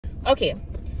Okay,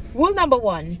 rule number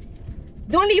 1,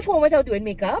 don't leave home without doing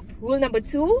makeup. Rule number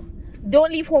 2,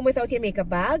 don't leave home without your makeup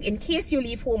bag. In case you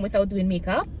leave home without doing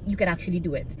makeup, you can actually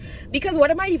do it. Because what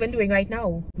am I even doing right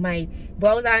now? My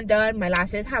brows aren't done, my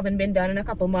lashes haven't been done in a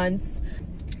couple months.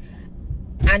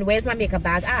 And where's my makeup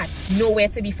bag at? Nowhere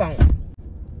to be found.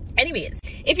 Anyways,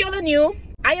 if y'all are new,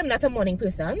 I am not a morning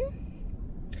person.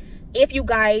 If you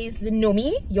guys know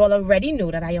me, y'all already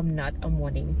know that I am not a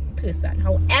morning person.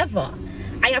 However,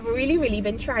 I have really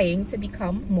been trying to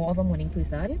become more of a morning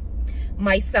person.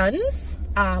 My sons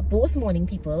are both morning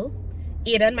people.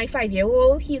 Aiden, my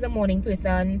 5-year-old, he's a morning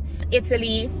person.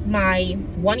 Italy, my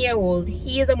 1-year-old,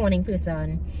 he is a morning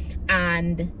person.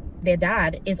 And their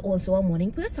dad is also a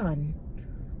morning person.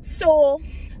 So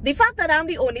the fact that I'm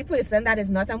the only person that is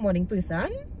not a morning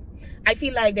person, I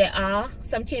feel like there are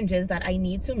some changes that I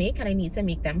need to make, and I need to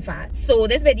make them fast. So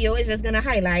this video is just gonna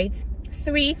highlight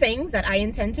 3 things that I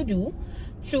intend to do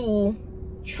to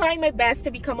try my best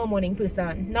to become a morning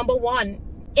person. Number 1,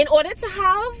 in order to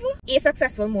have a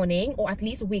successful morning, or at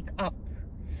least wake up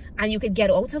and you could get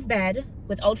out of bed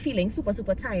without feeling super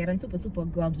tired and super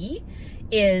groggy,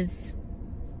 is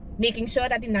making sure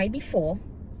that the night before,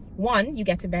 1, you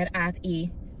get to bed at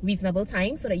a reasonable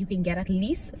time so that you can get at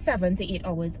least 7 to 8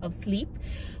 hours of sleep.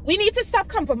 We need to stop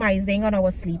compromising on our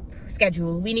sleep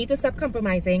schedule. We need to stop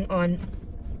compromising on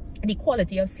the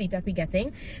quality of sleep that we're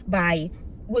getting by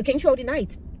working throughout the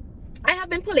night. I have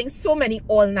been pulling so many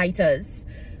all-nighters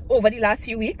over the last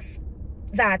few weeks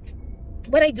that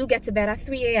when I do get to bed at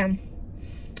 3 a.m.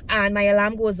 and my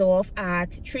alarm goes off at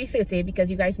 3:30, because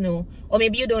you guys know, or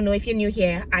maybe you don't know if you're new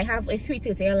here, I have a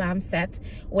 3:30 alarm set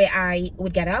where I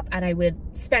would get up and I would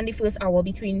spend the first hour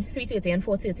between 3:30 and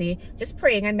 4:30 just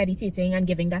praying and meditating and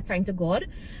giving that time to God.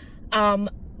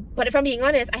 But if I'm being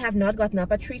honest, I have not gotten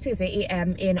up at 3:30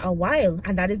 a.m. in a while,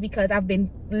 and that is because I've been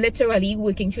literally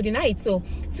working through the night. So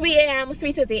 3 a.m.,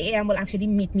 3:30 a.m. will actually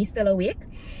meet me still awake.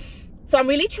 So I'm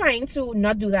really trying to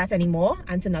not do that anymore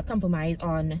and to not compromise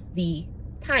on the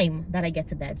time that I get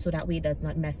to bed, so that way it does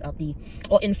not mess up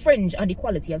or infringe on the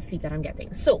quality of sleep that I'm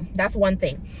getting. So that's one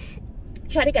thing.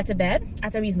 Try to get to bed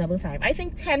at a reasonable time. I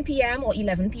think 10 p.m. or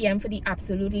 11 p.m. for the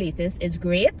absolute latest is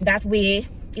great. That way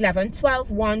 11,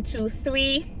 12, 1, 2,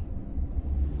 3.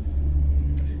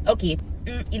 Okay,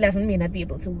 11 may not be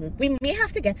able to work. We may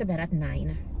have to get to bed at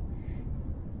 9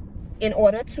 in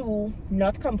order to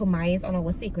not compromise on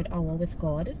our sacred hour with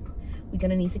God. We're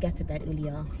gonna need to get to bed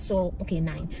earlier. So okay,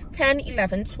 9, 10,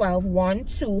 11, 12, 1,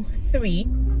 2, 3,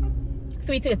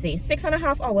 3:30.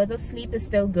 6.5 hours of sleep is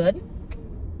still good.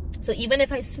 So even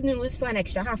if I snooze for an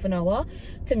extra half an hour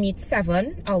to meet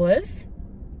 7 hours,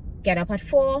 get up at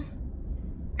 4,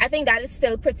 I think that is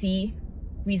still pretty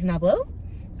reasonable,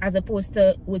 as opposed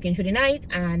to working through the night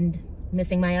and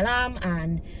missing my alarm.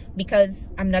 And because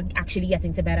I'm not actually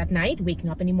getting to bed at night, waking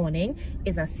up in the morning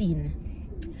is a scene.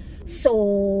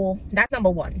 So that's number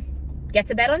 1. Get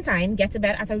to bed on time, get to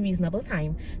bed at a reasonable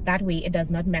time. That way it does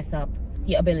not mess up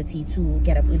your ability to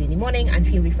get up early in the morning and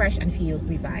feel refreshed and feel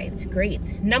revived.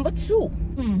 Great. Number 2,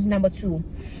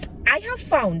 I have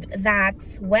found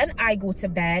that when I go to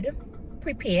bed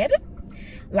prepared,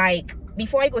 like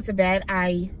before I go to bed,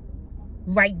 I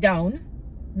write down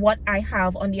what I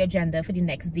have on the agenda for the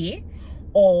next day,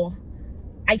 or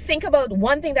I think about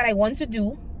one thing that I want to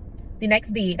do the next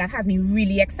day that has me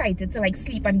really excited to like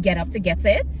sleep and get up to get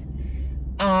it.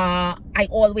 I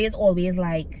always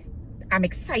like, I'm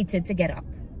excited to get up.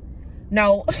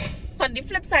 Now on the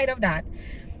flip side of that,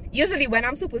 usually when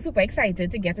I'm super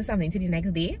excited to get to something to the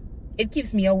next day, it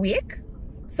keeps me awake.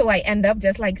 So I end up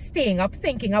just like staying up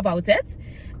thinking about it,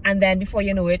 and then before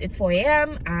you know it, it's 4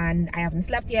 a.m. and I haven't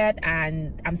slept yet,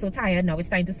 and I'm so tired. Now it's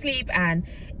time to sleep, and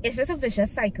it's just a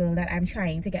vicious cycle that I'm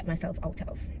trying to get myself out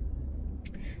of.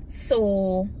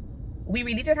 So we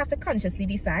really just have to consciously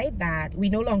decide that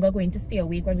we're no longer going to stay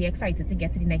awake when we're excited to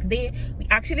get to the next day. We're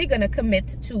actually going to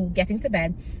commit to getting to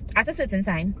bed at a certain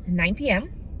time, 9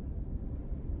 p.m.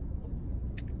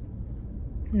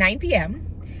 9 p.m.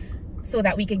 so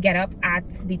that we can get up at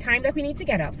the time that we need to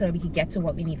get up, so that we can get to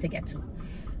what we need to get to.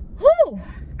 Whew,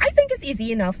 I think it's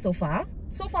easy enough so far.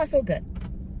 So far, so good.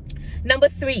 Number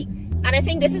 3, and I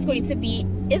think this is going to be,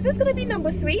 is this going to be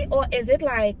number 3, or is it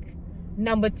like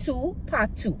number 2,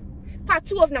 part 2? Part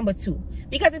 2 of number 2,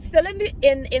 because it's still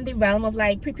in the realm of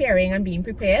like preparing and being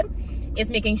prepared. It's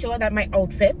making sure that my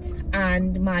outfit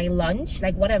and my lunch,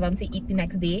 like whatever I'm to eat the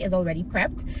next day, is already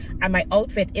prepped, and my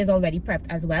outfit is already prepped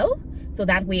as well. So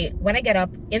that way, when I get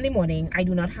up in the morning, I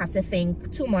do not have to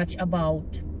think too much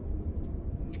about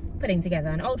putting together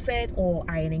an outfit, or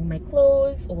ironing my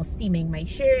clothes, or steaming my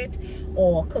shirt,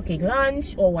 or cooking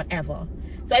lunch, or whatever.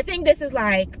 So I think this is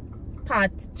like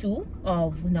part 2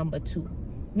 of number 2,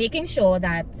 making sure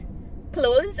that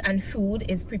clothes and food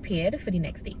is prepared for the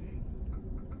next day.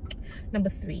 Number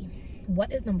 3.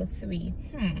 What is number 3?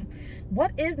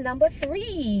 What is number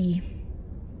 3?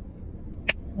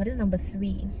 What is number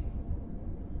 3?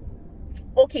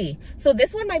 Okay, so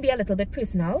this one might be a little bit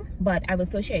personal, but I will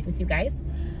still share it with you guys.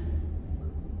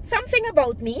 Something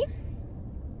about me,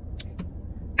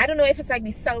 I don't know if it's like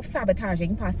the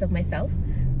self-sabotaging parts of myself,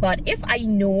 but if I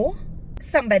know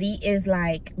somebody is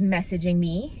like messaging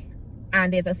me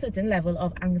and there's a certain level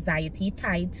of anxiety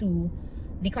tied to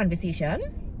the conversation,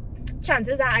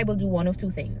 chances are I will do one of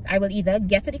two things. I will either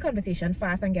get to the conversation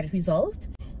fast and get it resolved,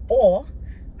 or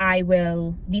I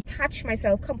will detach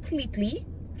myself completely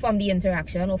from the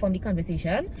interaction or from the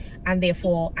conversation, and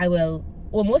therefore I will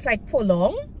almost like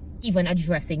prolong even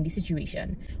addressing the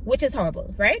situation, which is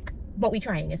horrible, right? But we're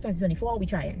trying. It's 2024, we're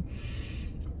trying.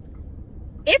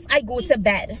 If I go to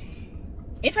bed,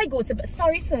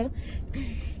 sorry sir,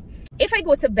 if I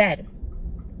go to bed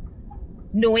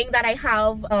knowing that I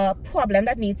have a problem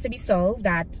that needs to be solved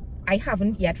that I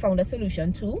haven't yet found a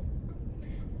solution to,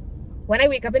 when I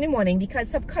wake up in the morning, because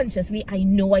subconsciously I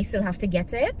know I still have to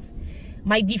get it,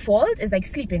 my default is like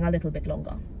sleeping a little bit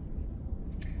longer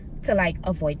to like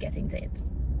avoid getting to it,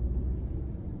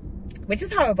 which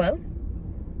is horrible.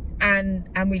 And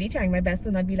I'm really trying my best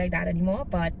to not be like that anymore.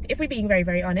 But if we're being very,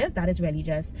 very honest, that is really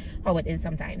just how it is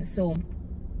sometimes. So,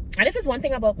 and if it's one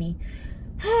thing about me,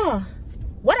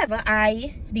 whatever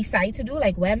I decide to do,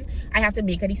 like when I have to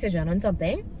make a decision on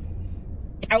something,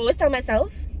 I always tell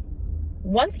myself,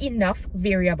 once enough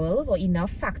variables or enough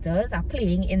factors are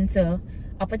playing into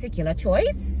a particular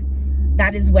choice,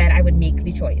 that is when I would make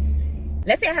the choice.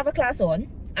 Let's say I have a class on,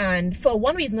 and for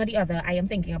one reason or the other, I am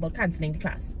thinking about canceling the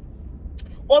class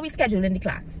or rescheduling the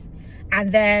class.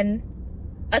 And then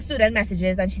a student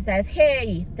messages and she says,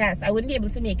 hey, Des, I wouldn't be able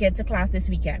to make it to class this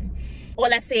weekend. Or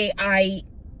let's say I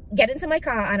get into my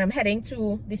car and I'm heading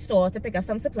to the store to pick up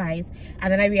some supplies,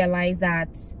 and then I realize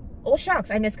that, oh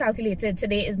shucks, I miscalculated.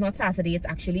 Today is not Saturday, it's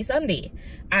actually Sunday.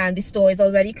 And the store is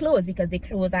already closed because they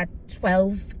close at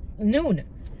 12 noon.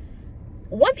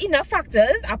 Once enough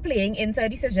factors are playing into a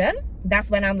decision, that's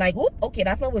when I'm like, whoop, okay,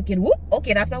 that's not working, whoop,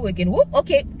 okay, that's not working, whoop,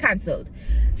 okay, cancelled.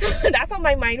 So that's how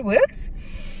my mind works.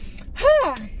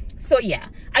 So yeah,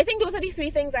 I think those are the 3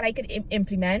 things that I could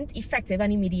implement effective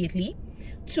and immediately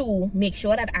to make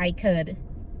sure that I could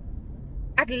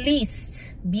at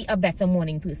least be a better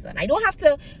morning person. I don't have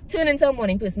to turn into a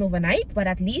morning person overnight, but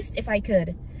at least if I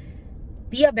could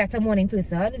be a better morning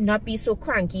person, not be so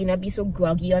cranky, not be so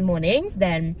groggy on mornings,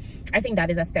 then I think that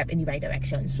is a step in the right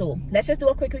direction. So let's just do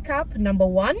a quick recap. Number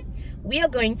 1, we are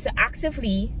going to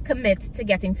actively commit to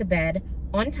getting to bed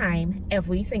on time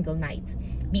every single night,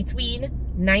 between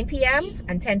 9 p.m.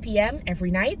 and 10 p.m. every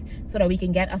night, so that we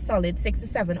can get a solid 6 to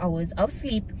 7 hours of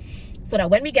sleep, so that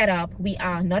when we get up, we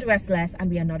are not restless and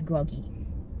we are not groggy.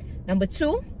 Number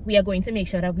 2, we are going to make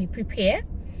sure that we prepare.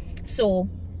 So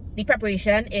the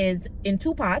preparation is in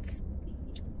 2 parts.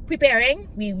 Preparing,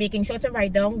 we're making sure to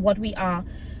write down what we are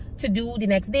to do the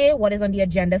next day, what is on the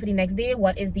agenda for the next day,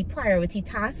 what is the priority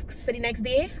tasks for the next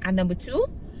day. And number 2,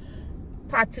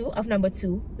 part 2 of number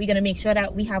 2, we're going to make sure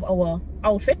that we have our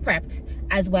outfit prepped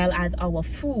as well as our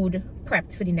food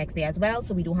prepped for the next day as well,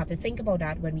 so we don't have to think about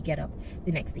that when we get up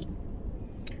the next day.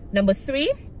 Number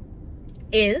 3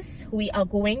 is we are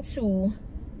going to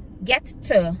get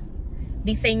to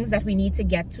the things that we need to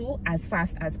get to as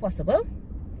fast as possible.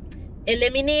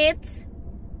 Eliminate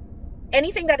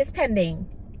anything that is pending.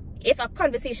 If a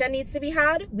conversation needs to be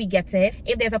had, we get to it.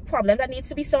 If there's a problem that needs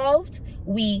to be solved,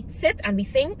 we sit and we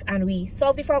think and we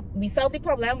solve the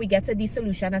problem. We get to the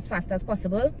solution as fast as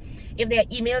possible. If there are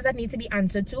emails that need to be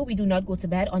answered to, we do not go to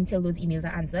bed until those emails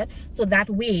are answered. So that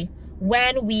way,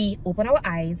 when we open our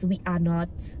eyes, we are not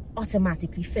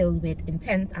automatically filled with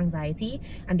intense anxiety,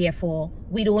 and therefore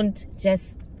we don't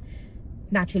just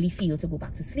naturally feel to go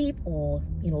back to sleep or,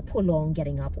 you know, prolong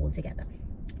getting up altogether.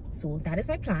 So that is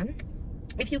my plan.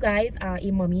 If you guys are a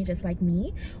mommy just like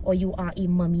me, or you are a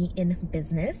mommy in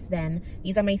business, then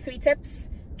these are my 3 tips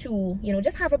to, you know,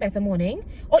 just have a better morning.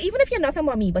 Or even if you're not a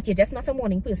mommy but you're just not a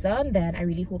morning person, then I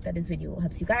really hope that this video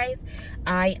helps you guys.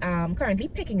 I am currently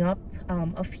picking up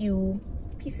a few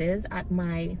pieces at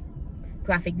my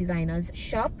graphic designer's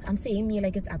shop. I'm saying me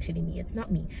like it's actually me, it's not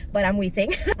me, but I'm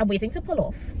waiting. I'm waiting to pull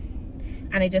off,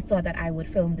 and I just thought that I would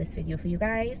film this video for you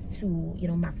guys to, you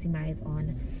know, maximize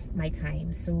on my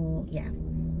time. So yeah,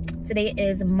 today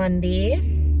is Monday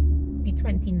the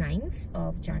 29th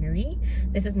of January.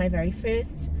 This is my very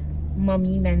first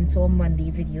Mommy Mentor Monday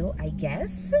video, I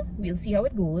guess. We'll see how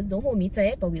it goes. Don't hold me to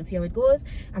it, but we'll see how it goes.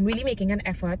 I'm really making an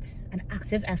effort, an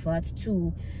active effort,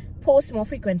 to post more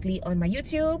frequently on my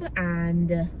YouTube,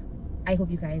 and I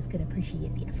hope you guys could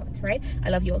appreciate the effort, right? I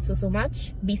love you all so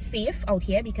much. Be safe out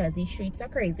here because these streets are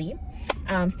crazy.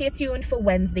 Stay tuned for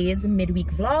Wednesday's midweek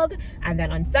vlog, and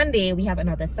then on Sunday we have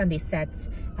another Sunday set.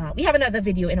 We have another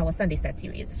video in our Sunday set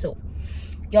series. So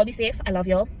y'all be safe. I love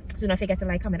y'all. Do not forget to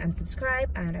like, comment, and subscribe,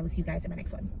 and I will see you guys in my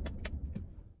next one.